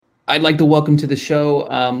I'd like to welcome to the show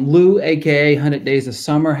Lou, aka Hunity Days of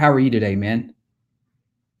Summer. How are you today, man?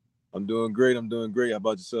 I'm doing great. I'm doing great. How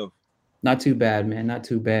about yourself? Not too bad, man. Not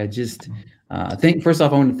too bad. Just think. First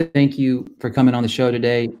off, I want to thank you for coming on the show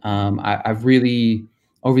today. I've really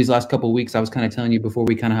over these last couple of weeks, I was kind of telling you before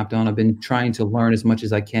we kind of hopped on. I've been trying to learn as much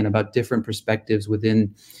as I can about different perspectives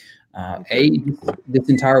within Okay. this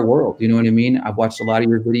entire world. You know what I mean? I've watched a lot of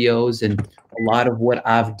your videos, and a lot of what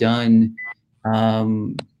I've done.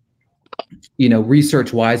 Um,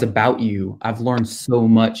 research wise about you, I've learned so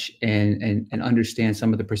much and understand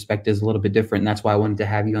some of the perspectives a little bit different. And that's why I wanted to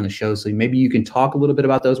have you on the show. So maybe you can talk a little bit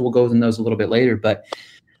about those. We'll go into those a little bit later. But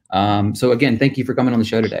so again, thank you for coming on the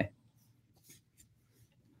show today.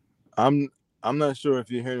 I'm I'm not sure if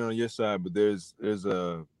you're hearing it on your side, but there was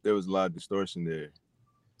a lot of distortion there.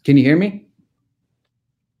 Can you hear me?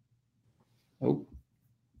 Oh,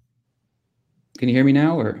 can you hear me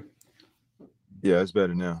now or? Yeah, it's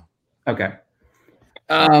better now. Okay.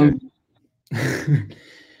 Okay. Um,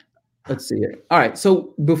 let's see here. All right.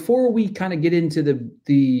 So before we kind of get into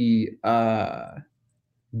the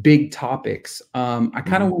big topics, I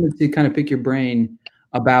kind of Mhm. wanted to kind of pick your brain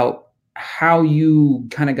about how you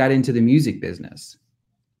kind of got into the music business.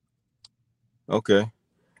 Okay.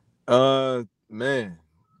 Man,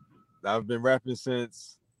 I've been rapping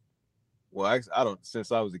since I don't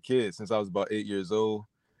since I was a kid, since I was about 8 years old.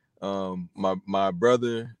 My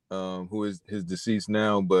brother, who is his deceased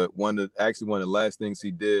now, but one of the last things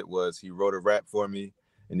he did was he wrote a rap for me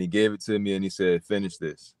and he gave it to me and he said, finish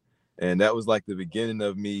this. And that was like the beginning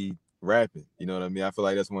of me rapping. You know what I mean? I feel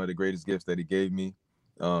like that's one of the greatest gifts that he gave me.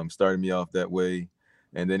 Started me off that way.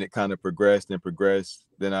 And then it kind of progressed and progressed.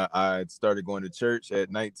 Then I started going to church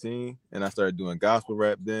at 19 and I started doing gospel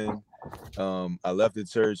rap then. I left the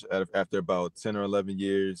church after about 10 or 11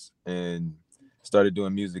 years and started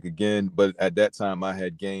doing music again. But at that time, I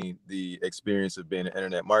had gained the experience of being an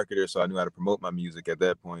internet marketer, so I knew how to promote my music at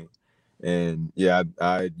that point. And yeah,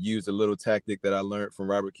 I used a little tactic that I learned from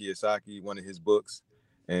Robert Kiyosaki, one of his books,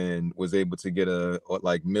 and was able to get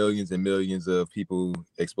like millions and millions of people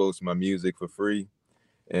exposed to my music for free.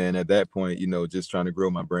 And at that point, just trying to grow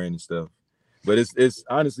my brand and stuff. But it's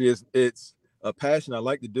honestly it's a passion. I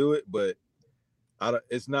like to do it, but I don't,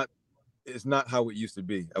 it's not how it used to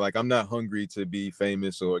be. Like I'm not hungry to be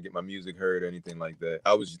famous or get my music heard or anything like that.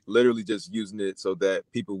 I was literally just using it so that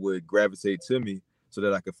people would gravitate to me so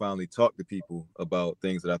that I could finally talk to people about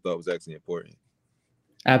things that I thought was actually important.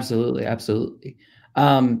 Absolutely, absolutely.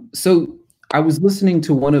 So I was listening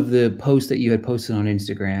to one of the posts that you had posted on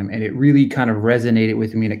Instagram, and it really kind of resonated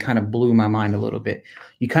with me, and it kind of blew my mind a little bit.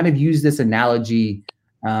 You kind of use this analogy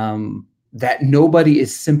that nobody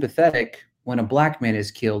is sympathetic when a black man is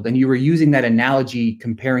killed, and you were using that analogy,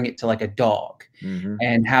 comparing it to like a dog, Mm-hmm.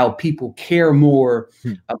 and how people care more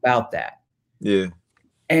about that, Yeah,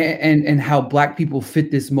 and how black people fit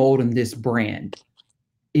this mold and this brand.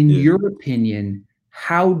 In yeah. your opinion,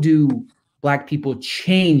 how do black people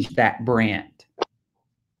change that brand?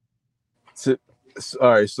 So,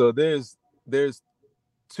 all right. So there's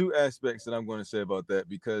two aspects that I'm going to say about that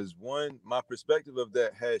because one, my perspective of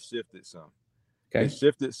that has shifted some. It Okay.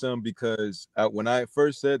 shifted some because when I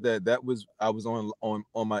first said that, that was I was on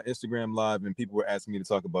my Instagram live and people were asking me to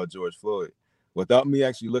talk about George Floyd, without me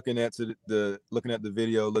actually looking at the looking at the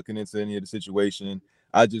video, looking into any of the situation.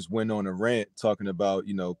 I just went on a rant talking about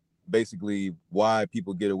basically why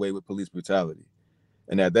people get away with police brutality.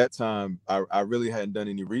 And at that time, I really hadn't done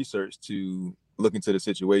any research to look into the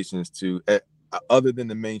situations other than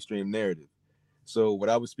the mainstream narrative. So what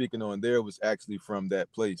I was speaking on there was actually from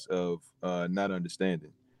that place of not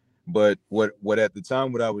understanding. But what at the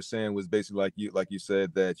time what I was saying was basically like you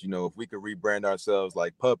said that if we could rebrand ourselves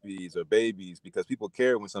like puppies or babies because people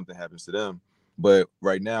care when something happens to them. But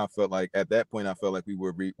right now I felt like at that point I felt like we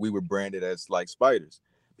were branded as like spiders.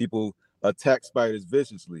 People attack spiders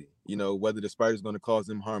viciously, whether the spider's going to cause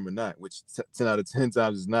them harm or not, which 10 out of 10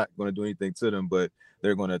 times is not going to do anything to them, but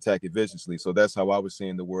they're going to attack it viciously. So that's how I was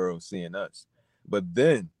seeing the world, seeing us. But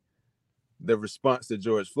then the response to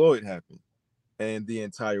George Floyd happened, and the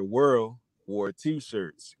entire world wore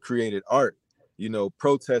T-shirts, created art,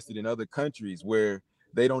 protested in other countries where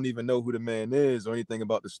they don't even know who the man is or anything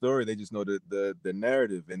about the story. They just know the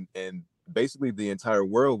narrative, and basically the entire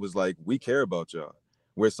world was like, "We care about y'all.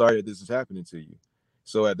 We're sorry that this is happening to you."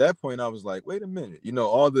 So at that point, I was like, "Wait a minute!"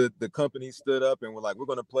 All the companies stood up and were like, "We're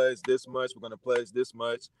going to pledge this much. We're going to pledge this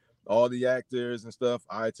much." All the actors and stuff,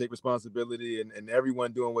 I take responsibility, and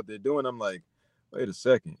everyone doing what they're doing. I'm like, wait a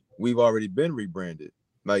second, we've already been rebranded.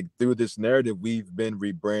 like through this narrative, we've been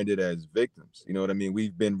rebranded as victims. You know what I mean?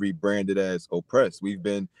 We've been rebranded as oppressed.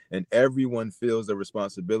 And everyone feels the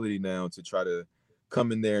responsibility now to try to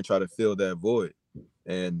come in there and try to fill that void.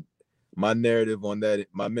 And my narrative on that,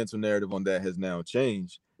 my mental narrative on that has now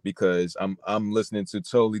changed, because I'm listening to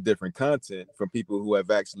totally different content from people who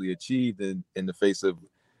have actually achieved in the face of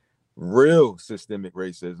real systemic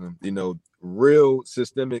racism, real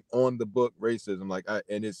systemic on the book racism.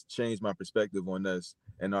 And it's changed my perspective on us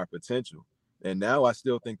and our potential. And now I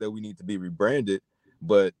still think that we need to be rebranded,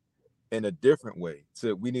 but in a different way.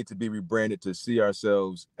 We need to be rebranded to see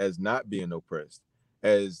ourselves as not being oppressed,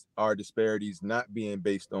 as our disparities not being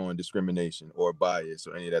based on discrimination or bias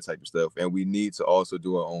or any of that type of stuff. And we need to also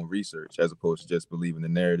do our own research, as opposed to just believing the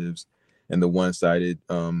narratives and the one-sided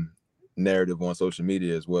narrative on social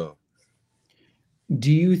media as well.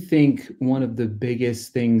 Do you think one of the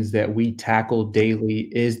biggest things that we tackle daily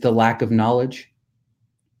is the lack of knowledge?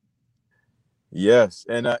 Yes,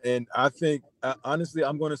 and I think honestly,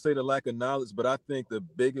 I'm going to say the lack of knowledge, but I think the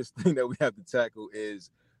biggest thing that we have to tackle is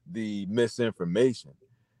the misinformation,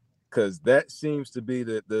 because that seems to be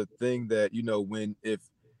the thing that, when if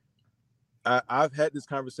I've had this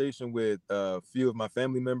conversation with a few of my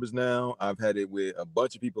family members now. I've had it with a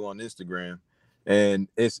bunch of people on Instagram, and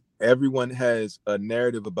it's everyone has a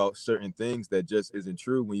narrative about certain things that just isn't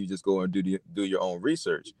true when you just go and do your own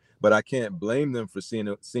research. But I can't blame them for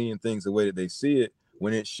seeing things the way that they see it,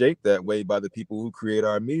 when it's shaped that way by the people who create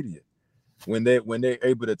our media. When they're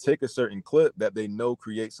able to take a certain clip that they know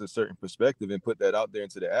creates a certain perspective and put that out there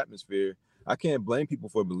into the atmosphere, I can't blame people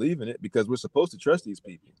for believing it, because we're supposed to trust these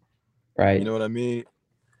people. You Right. know what I mean?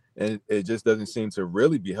 And it just doesn't seem to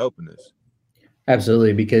really be helping us.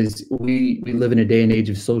 Absolutely, because we live in a day and age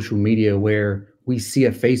of social media where we see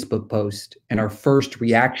a Facebook post and our first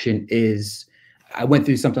reaction is, I went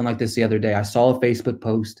through something like this the other day. I saw a Facebook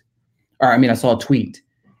post, or I mean, I saw a tweet,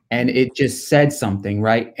 and it just said something,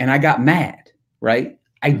 right? And I got mad, right?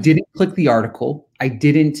 I didn't click the article. I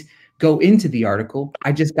didn't go into the article.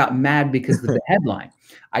 I just got mad because of the headline.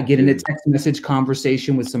 I get in a Yeah. text message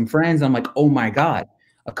conversation with some friends. I'm like, oh my God.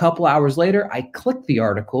 A couple hours later, I click the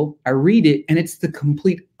article, I read it, and it's the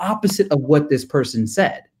complete opposite of what this person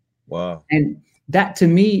said. Wow. And that to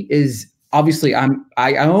me is obviously I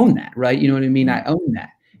own that, right? You know what I mean? I own that.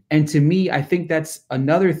 And to me, I think that's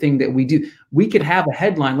another thing that we do. We could have a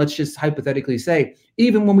headline, let's just hypothetically say,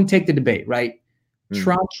 even when we take the debate, right?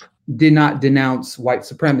 Trump did not denounce white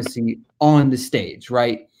supremacy on the stage,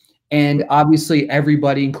 right? And obviously,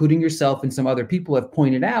 everybody, including yourself and some other people, have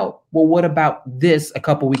pointed out, well, what about this a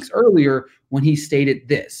couple weeks earlier when he stated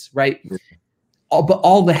this, right? Yeah. But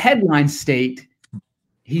all the headlines state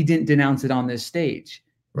he didn't denounce it on this stage.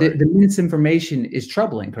 Right. The misinformation is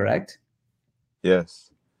troubling, correct? Yes.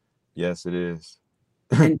 Yes, it is.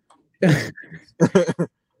 And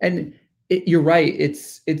and you're right.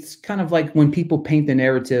 It's kind of like when people paint the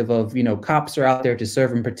narrative of, cops are out there to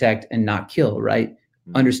serve and protect and not kill, right?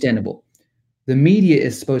 Understandable. The media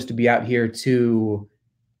is supposed to be out here to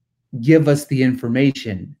give us the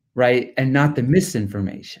information, right? And not the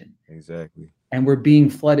misinformation. Exactly. And we're being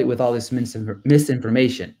flooded with all this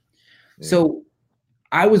misinformation. Yeah. So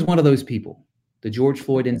I was one of those people. The George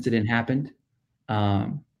Floyd incident happened,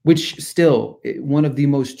 which still one of the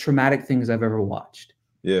most traumatic things I've ever watched.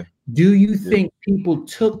 Yeah. Do you think people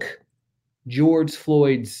took George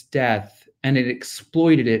Floyd's death and it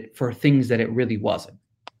exploited it for things that it really wasn't?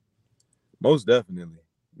 Most definitely.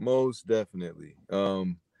 Most definitely.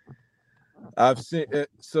 I've seen it.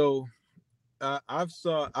 So I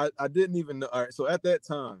didn't even know. All right. So at that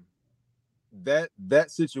time,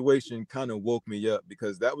 that situation kind of woke me up,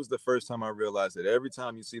 because that was the first time I realized that every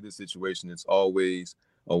time you see this situation, it's always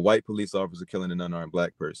a white police officer killing an unarmed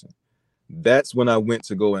black person. That's when I went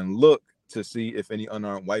to go and look to see if any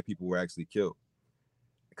unarmed white people were actually killed.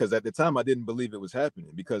 Because at the time I didn't believe it was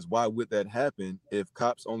happening, because why would that happen if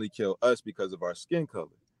cops only kill us because of our skin color,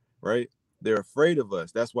 right? They're afraid of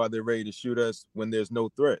us. That's why they're ready to shoot us when there's no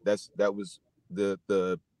threat. That was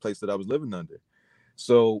the place that I was living under.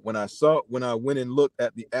 So when I went and looked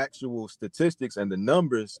at the actual statistics and the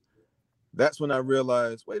numbers, that's when I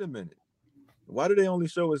realized, wait a minute, why do they only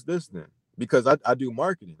show us this then? Because I do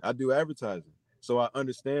marketing, I do advertising. So I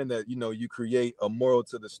understand that, you create a moral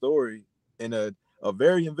to the story in a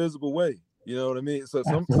very invisible way. You know what I mean? So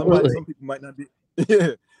some people might not be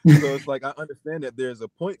yeah. So it's like I understand that there's a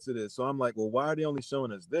point to this. So I'm like, well, why are they only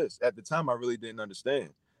showing us this? At the time I really didn't understand.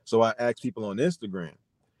 So I asked people on Instagram,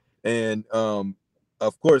 and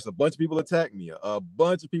of course a bunch of people attacked me. A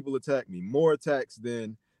bunch of people attacked me, more attacks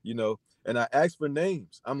than you know. And I asked for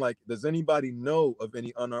names. I'm like, does anybody know of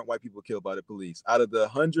any unarmed white people killed by the police? Out of the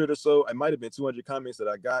 100 or so, it might have been 200 comments that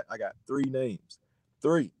I got 3 names.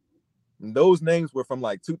 3. And those names were from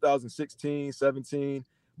like 2016, 17,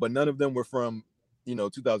 but none of them were from,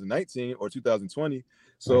 2019 or 2020. Right.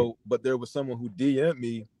 So, but there was someone who DM'd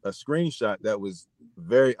me a screenshot that was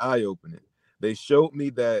very eye-opening. They showed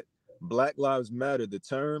me that Black Lives Matter, the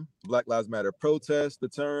term, Black Lives Matter protest, the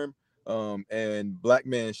term, and Black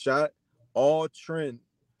Man Shot, all trend,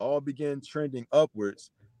 all began trending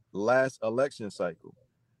upwards last election cycle,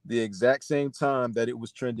 the exact same time that it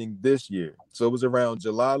was trending this year. So it was around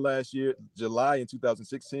July last year, July in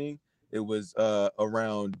 2016. It was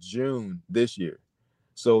around June this year.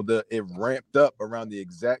 So it ramped up around the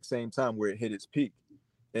exact same time where it hit its peak.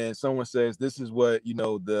 And someone says this is what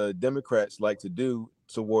the Democrats like to do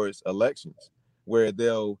towards elections, where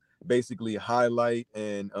they'll basically highlight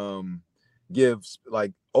and give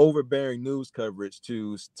like overbearing news coverage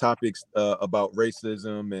to topics about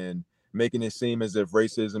racism, and making it seem as if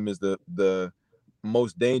racism is the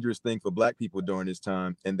most dangerous thing for Black people during this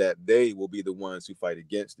time, and that they will be the ones who fight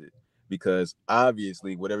against it. Because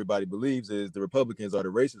obviously, what everybody believes is the Republicans are the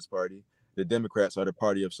racist party, the Democrats are the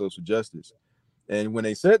party of social justice. And when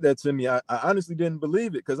they said that to me, I honestly didn't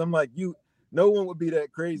believe it, because I'm like, no one would be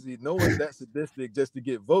that crazy. No one's that sadistic just to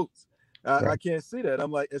get votes. I Right. can't see that.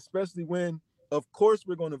 I'm like, especially when, of course,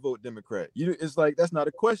 we're going to vote Democrat. It's like, that's not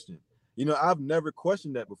a question. I've never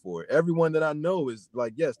questioned that before. Everyone that I know is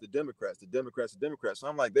like, yes, the Democrats, the Democrats, the Democrats. So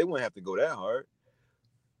I'm like, they wouldn't have to go that hard.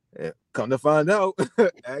 Yeah, come to find out,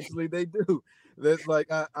 actually they do. That's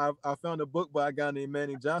like I found a book by a guy named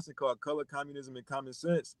Manning Johnson called Color, Communism, and Common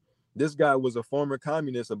Sense. This guy was a former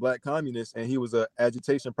communist, a Black communist, and he was a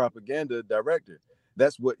agitation propaganda director.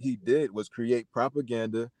 That's what he did, was create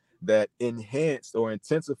propaganda that enhanced or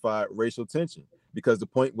intensified racial tension, because the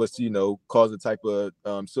point was to cause a type of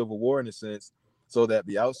civil war in a sense, so that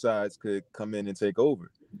the outsides could come in and take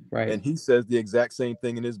over. Right. And he says the exact same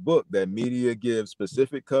thing in his book, that media gives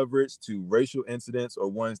specific coverage to racial incidents or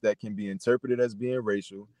ones that can be interpreted as being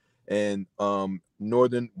racial. And white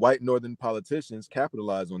northern politicians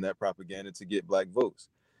capitalize on that propaganda to get Black votes.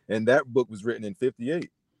 And that book was written in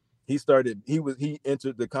 58. He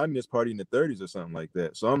entered the Communist Party in the 30s or something like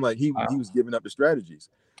that. So I'm like, he was giving up the strategies.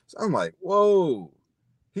 So I'm like, whoa,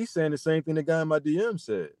 he's saying the same thing the guy in my DM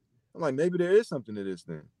said. I'm like, maybe there is something to this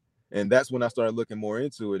thing. And that's when I started looking more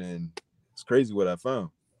into it, and it's crazy what I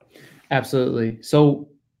found. Absolutely. So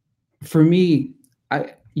for me,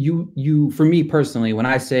 for me personally, when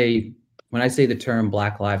I say the term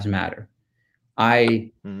Black Lives Matter,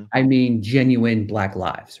 I Mm-hmm. I mean genuine Black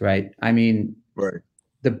lives, right? I mean, Right.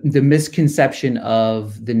 the misconception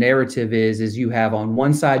of the narrative is you have on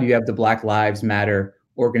one side, you have the Black Lives Matter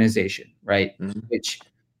organization, right? Mm-hmm. Which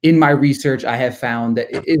in my research, I have found that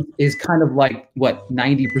it is kind of like what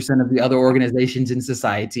 90% of the other organizations in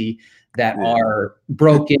society that Yeah. are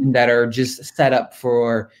broken, that are just set up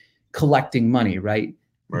for collecting money, right?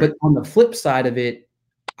 Right. But on the flip side of it,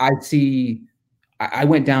 I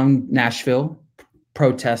went down Nashville,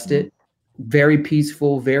 protested, very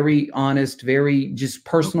peaceful, very honest, very just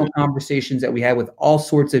personal Okay. conversations that we had with all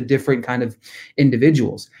sorts of different kind of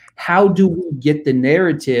individuals. How do we get the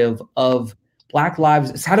narrative of Black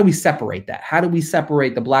lives? How do we separate that? How do we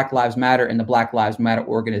separate the Black Lives Matter and the Black Lives Matter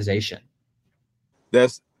organization?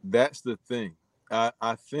 That's the thing.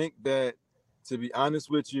 I think that, to be honest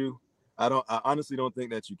with you, I honestly don't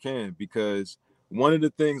think that you can, because one of the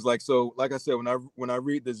things, like I said, when I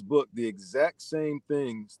read this book, the exact same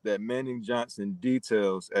things that Manning Johnson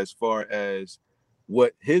details as far as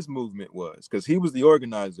what his movement was, because he was the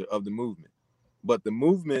organizer of the movement, but the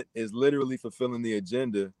movement is literally fulfilling the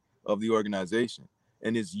agenda of the organization,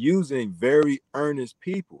 and is using very earnest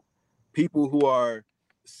people who are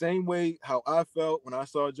same way how I felt when I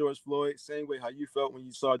saw George Floyd, same way how you felt when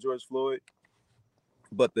you saw George Floyd.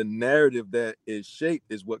 But the narrative that is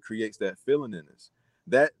shaped is what creates that feeling in us.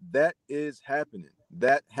 That is happening.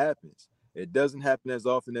 That happens. It doesn't happen as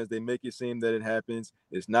often as they make it seem that it happens.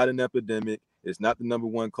 It's not an epidemic. It's not the number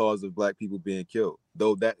one cause of Black people being killed,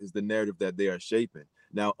 though that is the narrative that they are shaping.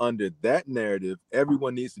 Now, under that narrative,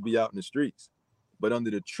 everyone needs to be out in the streets. But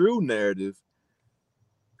under the true narrative,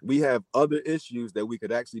 we have other issues that we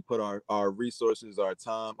could actually put our resources, our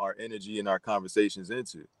time, our energy, and our conversations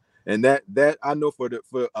into. And that I know for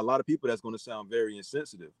a lot of people, that's going to sound very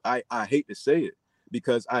insensitive. I hate to say it,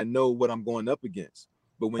 because I know what I'm going up against.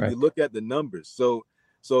 But when Right. you look at the numbers, so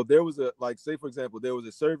there was say for example, there was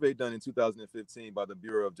a survey done in 2015 by the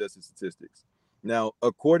Bureau of Justice Statistics. Now,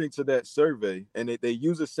 according to that survey, and they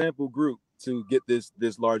use a sample group to get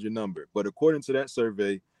this larger number. But according to that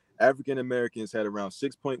survey, African Americans had around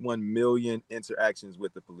 6.1 million interactions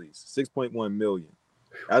with the police. 6.1 million.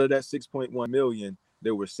 Out of that 6.1 million,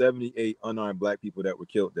 there were 78 unarmed black people that were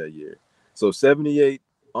killed that year. So 78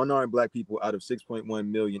 unarmed black people out of 6.1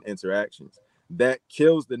 million interactions. That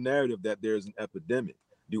kills the narrative that there's an epidemic.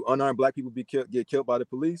 Do unarmed black people get killed by the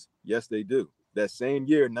police? Yes, they do. That same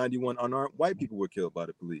year, 91 unarmed white people were killed by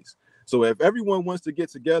the police. So if everyone wants to get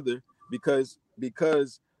together because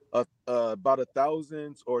about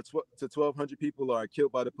 1,000 or to 1,200 people are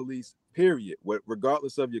killed by the police, period,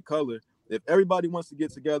 regardless of your color, if everybody wants to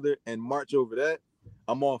get together and march over that,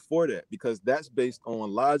 I'm all for that, because that's based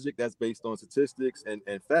on logic, that's based on statistics and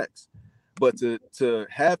facts. But to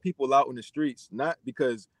have people out in the streets, not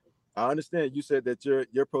because I understand you said that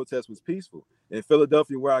your protest was peaceful. In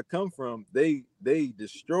Philadelphia, where I come from, they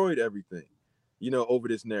destroyed everything, over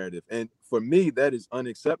this narrative. And for me, that is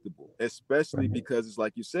unacceptable, especially because it's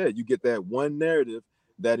like you said, you get that one narrative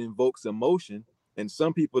that invokes emotion, and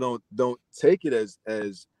some people don't take it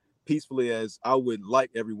as peacefully as I would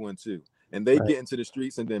like everyone to. And they get into the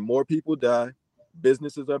streets, and then more people die.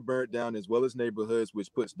 Businesses are burnt down, as well as neighborhoods,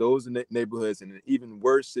 which puts those neighborhoods in an even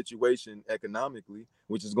worse situation economically,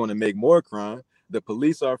 which is going to make more crime. The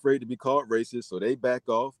police are afraid to be called racist, so they back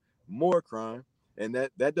off. More crime, and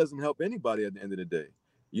that doesn't help anybody at the end of the day.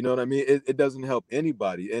 You know what I mean? It doesn't help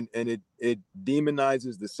anybody, and it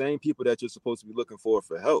demonizes the same people that you're supposed to be looking for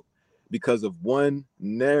help, because of one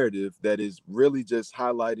narrative that is really just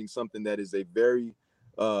highlighting something that is a very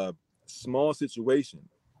small situation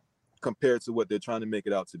compared to what they're trying to make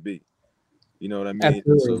it out to be. You know what I mean?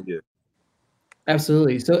 Absolutely. So yeah.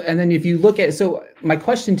 Absolutely. So, and then if you look at, so my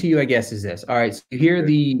question to you, I guess, is this. All right. So you hear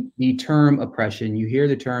the term oppression, you hear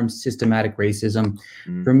the term systematic racism.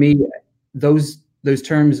 Mm-hmm. For me, those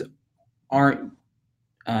terms aren't,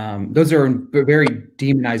 those are very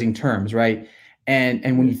demonizing terms, right?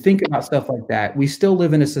 And when you think about stuff like that, we still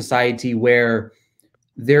live in a society where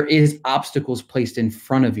there is obstacles placed in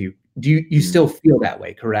front of you. Do you still feel that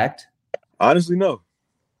way, correct? Honestly, no.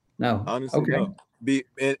 No. Honestly, Okay. no.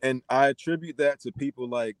 And I attribute that to people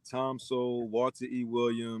like Tom Sowell, Walter E.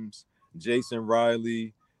 Williams, Jason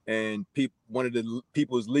Riley, and one of the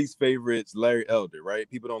people's least favorites, Larry Elder, right?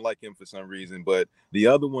 People don't like him for some reason, but the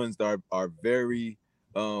other ones are very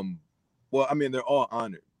well, I mean, they're all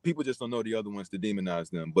honored. People just don't know the other ones to demonize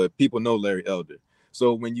them, but people know Larry Elder.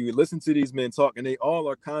 So when you listen to these men talk, and they all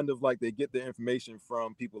are kind of like, they get their information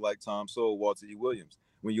from people like Tom Sowell, Walter E. Williams.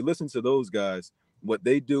 When you listen to those guys, what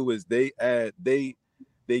they do is they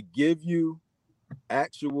give you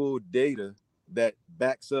actual data that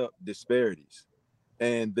backs up disparities,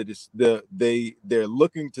 and they're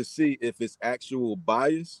looking to see if it's actual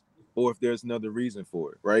bias or if there's another reason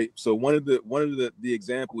for it, right? So one of the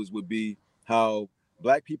examples would be how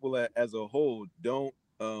black people as a whole don't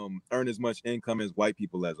earn as much income as white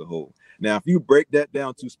people as a whole. Now, if you break that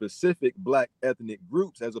down to specific black ethnic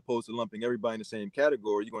groups, as opposed to lumping everybody in the same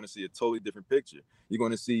category, you're going to see a totally different picture. You're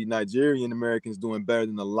going to see Nigerian Americans doing better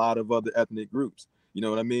than a lot of other ethnic groups. You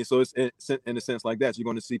know what I mean? So it's in a sense like that. You're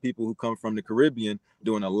going to see people who come from the Caribbean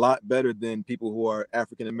doing a lot better than people who are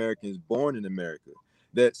African Americans born in America.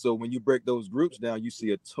 So when you break those groups down, you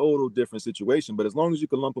see a total different situation. But as long as you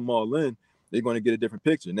can lump them all in, they're going to get a different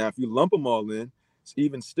picture. Now, if you lump them all in,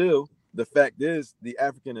 even still, the fact is the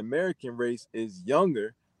African American race is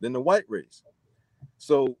younger than the white race.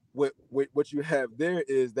 So what you have there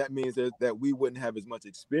is, that means that we wouldn't have as much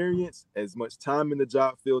experience, as much time in the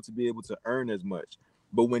job field to be able to earn as much.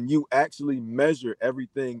 But when you actually measure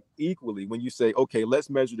everything equally, when you say, okay, let's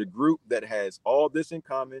measure the group that has all this in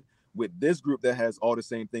common with this group that has all the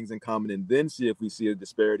same things in common, and then see if we see a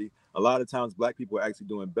disparity, a lot of times black people are actually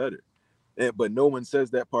doing better. But no one says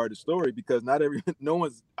that part of the story, because no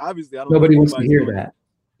one's obviously, I don't Nobody know wants to hear that.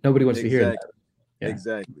 Nobody wants to hear that. Yeah.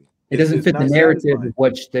 Exactly. It doesn't fit the narrative of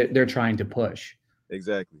what they're trying to push.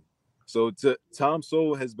 Exactly. So Tom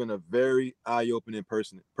Sowell has been a very eye-opening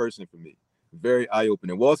person for me. Very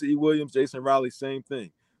eye-opening. Walter E. Williams, Jason Riley, same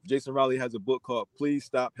thing. Jason Riley has a book called Please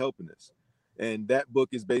Stop Helping Us. And that book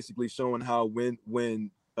is basically showing how when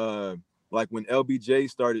LBJ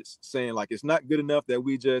started saying, like, it's not good enough that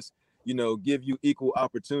we just, give you equal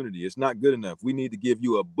opportunity. It's not good enough. We need to give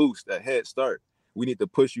you a boost, a head start. We need to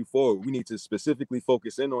push you forward. We need to specifically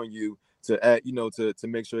focus in on you to add, to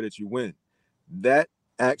make sure that you win. That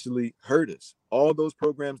actually hurt us. All those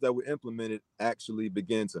programs that were implemented actually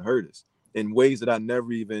began to hurt us in ways that I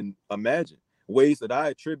never even imagined, ways that I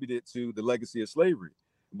attributed to the legacy of slavery.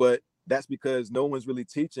 But that's because no one's really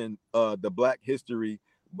teaching the Black history,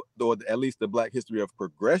 or at least the Black history of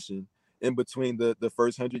progression, in between the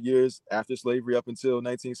first 100 years after slavery up until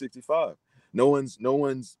 1965. No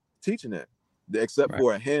one's teaching that, except Right.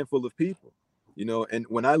 for a handful of people. And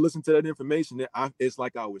when I listened to that information, it's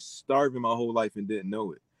like I was starving my whole life and didn't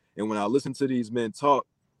know it. And when I listen to these men talk,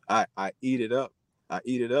 I eat it up. I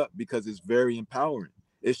eat it up because it's very empowering.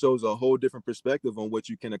 It shows a whole different perspective on what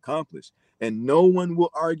you can accomplish. And no one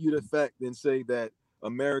will argue the fact and say that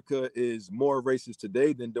America is more racist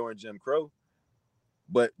today than during Jim Crow.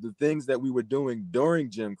 But the things that we were doing during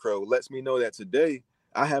Jim Crow lets me know that today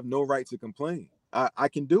I have no right to complain. I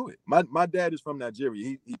can do it. My dad is from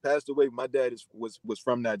Nigeria. He passed away. My dad was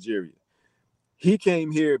from Nigeria. He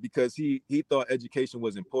came here because he thought education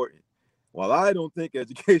was important. While I don't think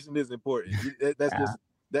education is important, Yeah.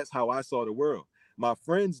 that's how I saw the world. My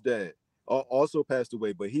friend's dad also passed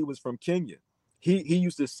away, but he was from Kenya. He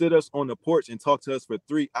used to sit us on the porch and talk to us for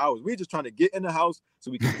 3 hours. We just trying to get in the house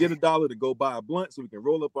so we can get $1 to go buy a blunt so we can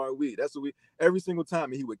roll up our weed. That's what we every single time.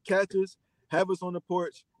 And he would catch us, have us on the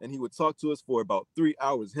porch, and he would talk to us for about 3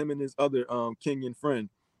 hours. Him and his other Kenyan friend,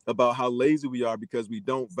 about how lazy we are because we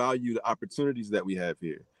don't value the opportunities that we have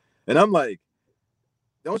here. And I'm like,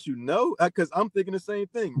 don't you know? Because I'm thinking the same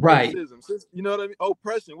thing. Right. Racism, you know what I mean?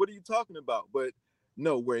 Oppression. What are you talking about? But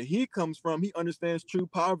no, where he comes from, he understands true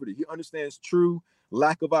poverty. He understands true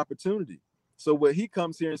lack of opportunity. So what he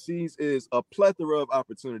comes here and sees is a plethora of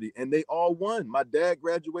opportunity, and they all won. My dad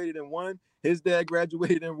graduated in one. His dad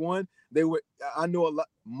graduated in one. They were. I know a lot.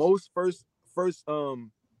 Most first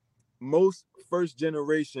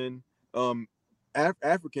generation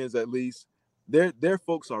Africans, at least, their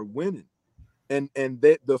folks are winning, and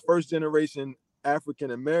that the first generation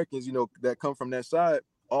African Americans, that come from that side,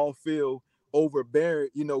 all feel overbearing,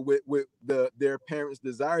 with their parents'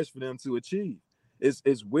 desires for them to achieve.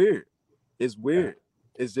 It's weird. It's Yeah. weird.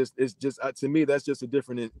 It's just to me, that's just a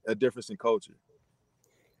difference in culture.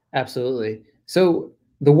 Absolutely. So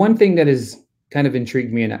the one thing that is kind of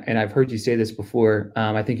intrigued me, and I've heard you say this before.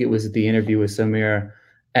 I think it was the interview with Samir,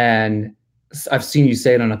 and I've seen you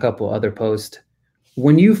say it on a couple other posts.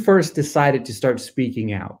 When you first decided to start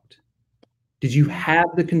speaking out, did you have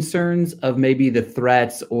the concerns of maybe the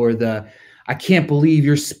threats or the I can't believe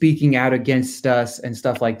you're speaking out against us and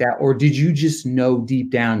stuff like that? Or did you just know deep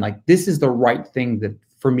down, like, this is the right thing that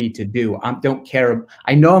for me to do? I don't care.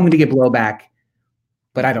 I know I'm going to get blowback,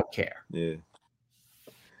 but I don't care. Yeah.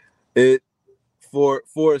 It for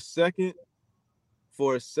a second,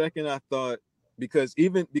 I thought, because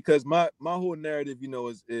my whole narrative,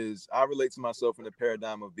 is I relate to myself in the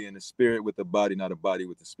paradigm of being a spirit with a body, not a body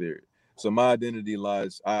with a spirit. So my identity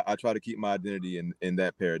lies. I try to keep my identity in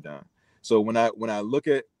that paradigm. So when I look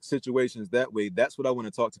at situations that way, that's what I want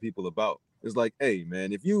to talk to people about. It's like, hey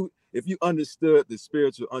man, if you understood the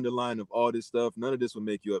spiritual underlying of all this stuff, none of this would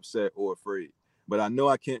make you upset or afraid. But I know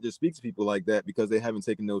I can't just speak to people like that because they haven't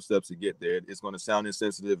taken those steps to get there. It's going to sound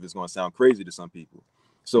insensitive. It's going to sound crazy to some people.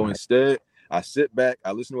 So Right. instead, I sit back,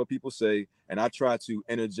 I listen to what people say, and I try to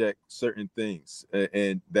interject certain things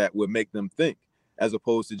and that would make them think, as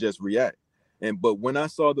opposed to just react. But when I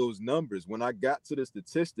saw those numbers, when I got to the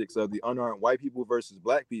statistics of the unarmed white people versus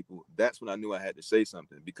black people, that's when I knew I had to say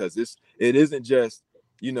something, because it isn't just,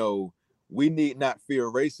 we need not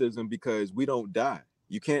fear racism because we don't die.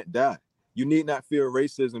 You can't die. You need not fear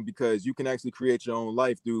racism because you can actually create your own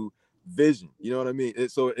life through vision. You know what I mean?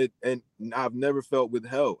 And I've never felt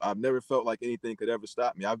withheld. I've never felt like anything could ever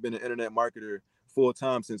stop me. I've been an internet marketer full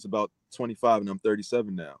time since about 25, and I'm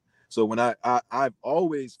 37 now. So when I've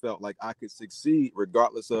always felt like I could succeed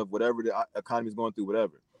regardless of whatever the economy is going through,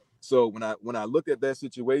 whatever. So when I looked at that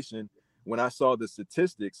situation, when I saw the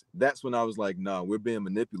statistics, that's when I was like, nah, we're being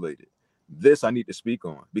manipulated. This I need to speak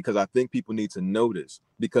on, because I think people need to know this.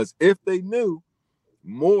 Because if they knew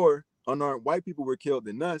more unarmed white people were killed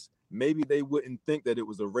than us, maybe they wouldn't think that it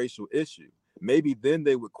was a racial issue. Maybe then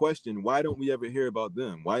they would question, why don't we ever hear about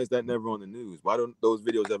them? Why is that never on the news? Why don't those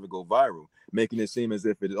videos ever go viral, making it seem as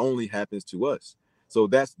if it only happens to us? So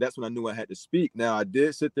that's when I knew I had to speak. Now, I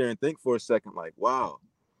did sit there and think for a second, like, wow,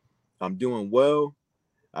 I'm doing well.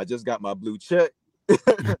 I just got my blue check.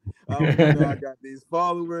 I got these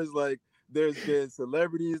followers. Like, there's been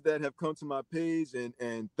celebrities that have come to my page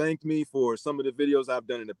and thanked me for some of the videos I've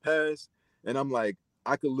done in the past. And I'm like,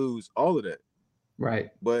 I could lose all of that. Right.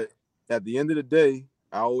 But at the end of the day,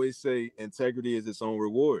 I always say integrity is its own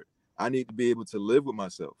reward. I need to be able to live with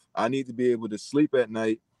myself. I need to be able to sleep at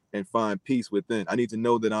night and find peace within. I need to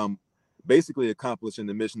know that I'm basically accomplishing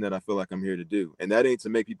the mission that I feel like I'm here to do. And that ain't to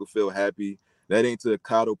make people feel happy. That ain't to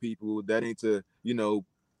coddle people. That ain't to,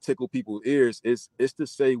 tickle people's ears. It's to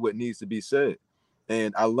say what needs to be said.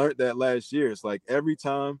 And I learned that last year. It's like every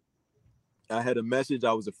time I had a message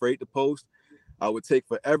I was afraid to post. I would take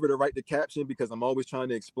forever to write the caption because I'm always trying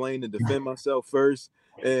to explain and defend myself first.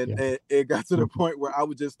 And, Yeah. and it got to the point where I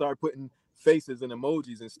would just start putting faces and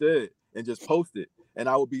emojis instead and just post it. And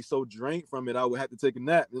I would be so drained from it, I would have to take a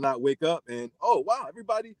nap and I'd wake up and, oh, wow,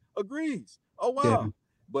 everybody agrees. Oh, Yeah. wow.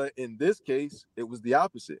 But in this case, it was the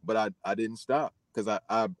opposite. But I didn't stop because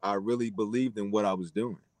I really believed in what I was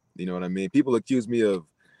doing. You know what I mean? People accuse me of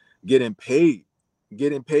getting paid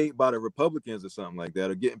by the Republicans or something like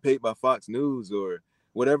that, or getting paid by Fox News or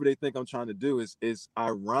whatever they think I'm trying to do. Is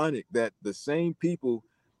ironic that the same people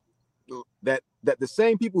that the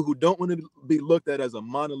same people who don't want to be looked at as a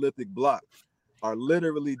monolithic block are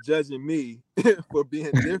literally judging me for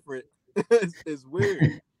being different. It's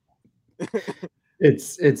weird.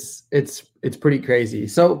 It's pretty crazy.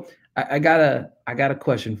 So I got a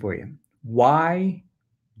question for you. Why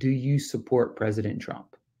do you support President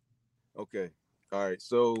Trump? Okay. All right.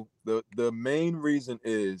 So the main reason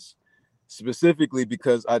is specifically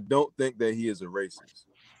because I don't think that he is a racist.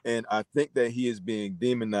 And I think that he is being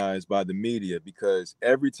demonized by the media because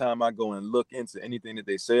every time I go and look into anything that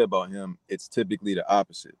they say about him, it's typically the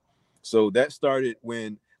opposite. So that started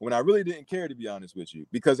when I really didn't care, to be honest with you,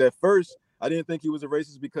 because at first I didn't think he was a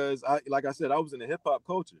racist because like I said, I was in the hip hop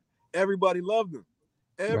culture. Everybody loved him.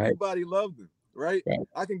 Right. Everybody loved him, right? Right.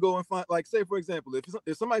 I can go and find, like, say for example,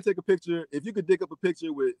 if somebody take a picture, if you could dig up a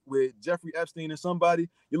picture with Jeffrey Epstein and somebody,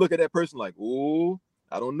 you look at that person like, oh,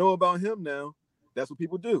 I don't know about him now. That's what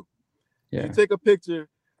people do. You Yeah. take a picture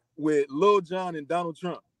with Lil Jon and Donald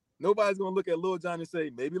Trump. Nobody's gonna look at Lil Jon and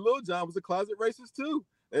say maybe Lil Jon was a closet racist too.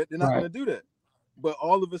 They're not Right. gonna do that. But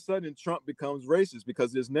all of a sudden, Trump becomes racist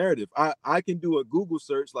because there's narrative. I can do a Google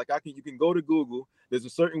search, like you can go to Google. There's a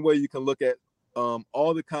certain way you can look at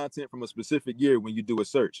all the content from a specific year when you do a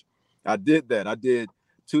search. I did that. I did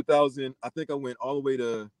 2000. I think I went all the way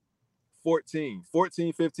to 14,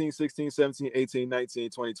 15, 16, 17, 18, 19,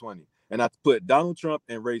 20, 20. And I put Donald Trump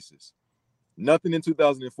and racist. Nothing in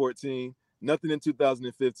 2014, nothing in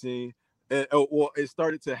 2015. And well, it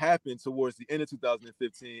started to happen towards the end of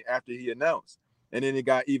 2015 after he announced. And then it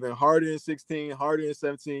got even harder in 16, harder in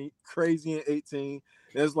 17, crazy in 18.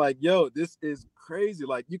 And it's like, yo, this is crazy.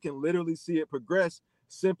 Like, you can literally see it progress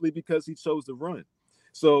simply because he chose to run.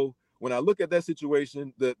 So when I look at that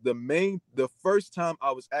situation, the first time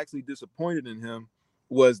I was actually disappointed in him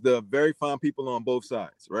was the very fine people on both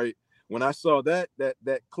sides, right? When I saw that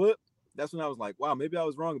clip, that's when I was like, wow, maybe I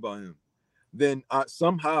was wrong about him. Then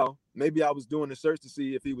somehow, maybe I was doing a search to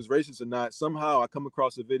see if he was racist or not. Somehow I come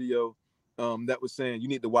across a video that was saying you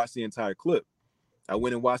need to watch the entire clip. I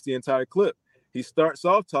went and watched the entire clip. He starts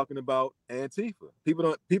off talking about Antifa.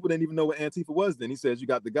 People didn't even know what Antifa was then. He says, you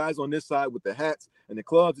got the guys on this side with the hats and the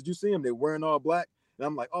clubs. Did you see them? They're wearing all black. And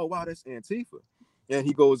I'm like, oh, wow, that's Antifa. And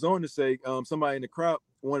he goes on to say, somebody in the crowd,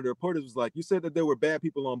 one of the reporters was like, you said that there were bad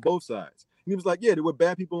people on both sides. And he was like, yeah, there were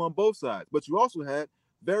bad people on both sides. But you also had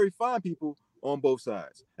very fine people on both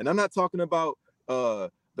sides. And I'm not talking about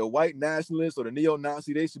the white nationalists or the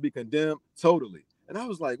neo-Nazi. They should be condemned totally. And I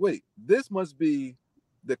was like, wait, this must be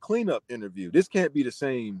the cleanup interview. This can't be the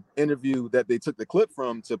same interview that they took the clip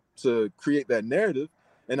from to create that narrative.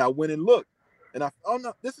 And I went and looked. And oh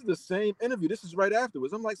no, this is the same interview. This is right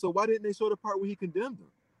afterwards. I'm like, so why didn't they show the part where he condemned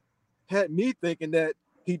him? Had me thinking that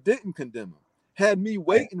he didn't condemn him. Had me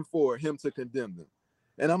waiting for him to condemn them.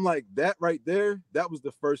 And I'm like, that right there, that was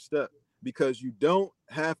the first step. Because you don't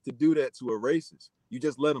have to do that to a racist. You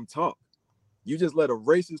just let them talk. You just let a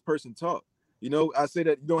racist person talk. You know, I say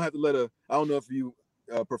that you don't have to let I don't know if you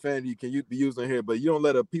profanity can be used on here, but you don't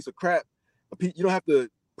let a piece of crap, you don't have to,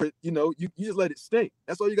 you just let it stink.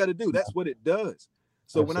 That's all you got to do. That's what it does.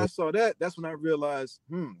 So when I saw that, that's when I realized,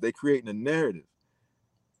 they creating a narrative.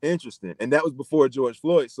 Interesting. And that was before George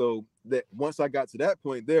Floyd. So that once I got to that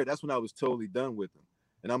point there, that's when I was totally done with him.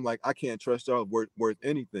 And I'm like, I can't trust y'all worth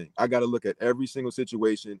anything. I got to look at every single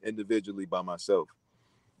situation individually by myself.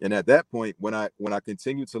 And at that point, when I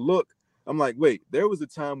continued to look, I'm like, wait, there was a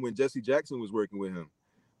time when Jesse Jackson was working with him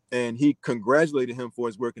and he congratulated him for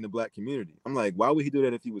his work in the black community. I'm like, why would he do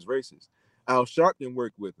that if he was racist? Al Sharpton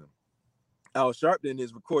worked with him. Al Sharpton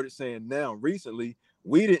is recorded saying now recently,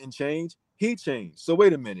 we didn't change, he changed. So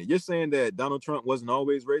wait a minute, you're saying that Donald Trump wasn't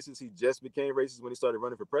always racist, he just became racist when he started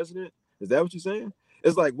running for president? Is that what you're saying?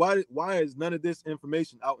 It's like, why is none of this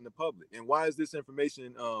information out in the public? And why is this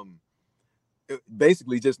information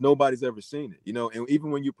basically just nobody's ever seen it, and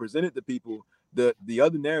even when you present it to people, the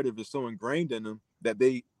other narrative is so ingrained in them that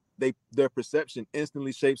their perception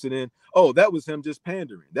instantly shapes it in, oh, that was him just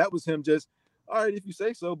pandering, that was him just, all right, if you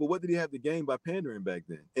say so, but what did he have to gain by pandering back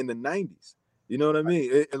then in the 90s? You know what I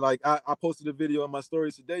mean? Like I posted a video on my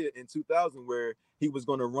stories today in 2000 where he was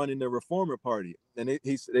going to run in the Reformer Party, and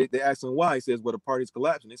they asked him why. He says, "Well, the party's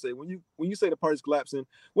collapsing." They say, when you say the party's collapsing,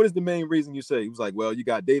 what is the main reason you say? He was like, "Well, you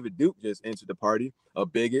got David Duke just entered the party, a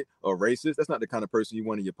bigot, a racist. That's not the kind of person you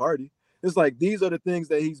want in your party." It's like these are the things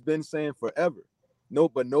that he's been saying forever. No,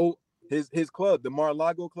 his club, the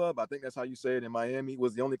Mar-a-Lago club, I think that's how you say it in Miami,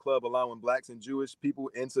 was the only club allowing blacks and Jewish people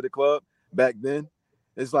into the club back then.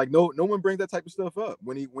 It's like no one brings that type of stuff up.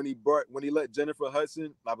 When he let Jennifer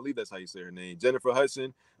Hudson, I believe that's how you say her name, Jennifer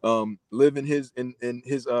Hudson, live in his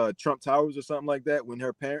Trump Towers or something like that. When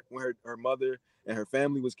her mother and her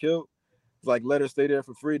family was killed, it's like let her stay there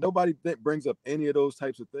for free. Nobody brings up any of those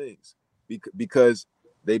types of things because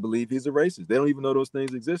they believe he's a racist. They don't even know those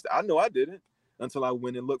things exist. I know I didn't until I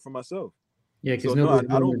went and looked for myself. Yeah, because So nobody's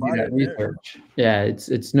I willing don't to do buy that that narrative. research. Yeah,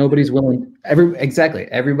 it's nobody's willing.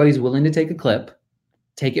 Everybody's willing to take a clip,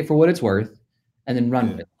 take it for what it's worth, and then run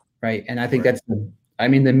with it, right? And I think that's the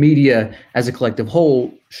media as a collective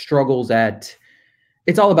whole struggles at.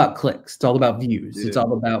 It's all about clicks. It's all about views. Yeah. It's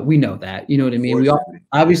all about, we know that, you know what I mean? We all,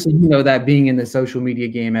 obviously, you know, that being in the social media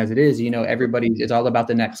game as it is, you know, it's all about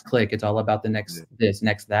the next click. It's all about the next this,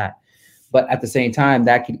 next that. But at the same time,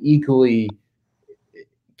 that could equally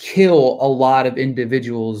kill a lot of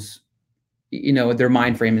individuals, you know, their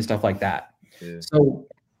mind frame and stuff like that. Yeah. So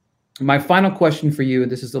my final question for you,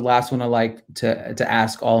 and this is the last one I like to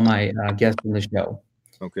ask all my guests on the show.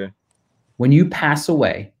 Okay. When you pass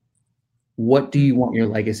away, what do you want your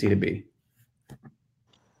legacy to be?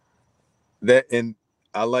 And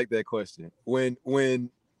I like that question. When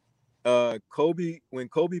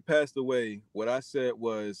Kobe passed away, what I said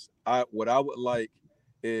was what I would like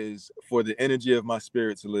is for the energy of my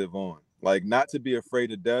spirit to live on. Like not to be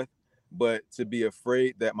afraid of death, but to be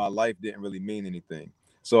afraid that my life didn't really mean anything.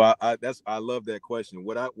 So I love that question.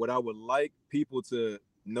 What I would like people to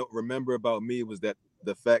remember about me was that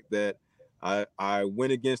the fact that I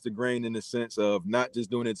went against the grain in the sense of not just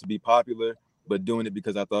doing it to be popular, but doing it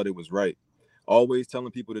because I thought it was right. Always telling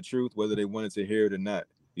people the truth, whether they wanted to hear it or not,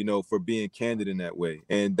 you know, for being candid in that way.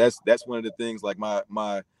 And that's one of the things, like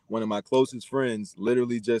one of my closest friends,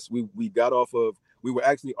 literally just, we were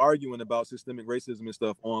actually arguing about systemic racism and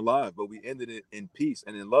stuff on live, but we ended it in peace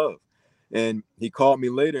and in love. And he called me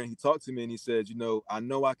later and he talked to me and he said, you know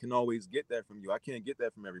I can always get that from you. I can't get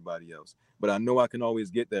that from everybody else, but I know I can always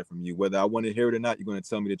get that from you. Whether I want to hear it or not, you're going to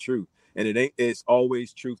tell me the truth. And it's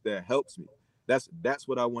always truth that helps me. That's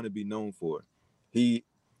what I want to be known for. He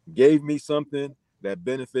gave me something that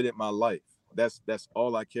benefited my life. That's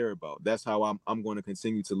all I care about. That's how I'm going to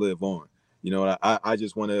continue to live on. You know, I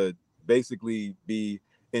just want to basically be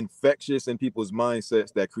infectious in people's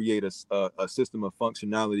mindsets that create a system of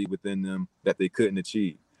functionality within them that they couldn't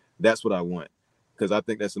achieve. That's what I want, because I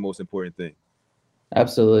think that's the most important thing.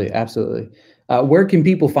 Absolutely. Where can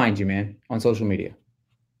people find you, man, on social media?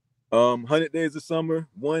 100 Days of Summer,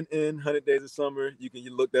 100 Days of Summer. You can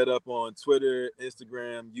look that up on Twitter,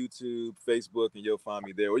 Instagram, YouTube, Facebook, and you'll find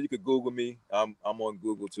me there. Or you could Google me. I'm on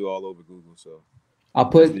Google too, all over Google. So I'll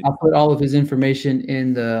put all of his information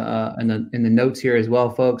in the notes here as well,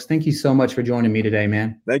 folks. Thank you so much for joining me today,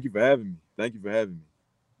 man. Thank you for having me.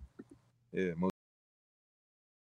 Yeah.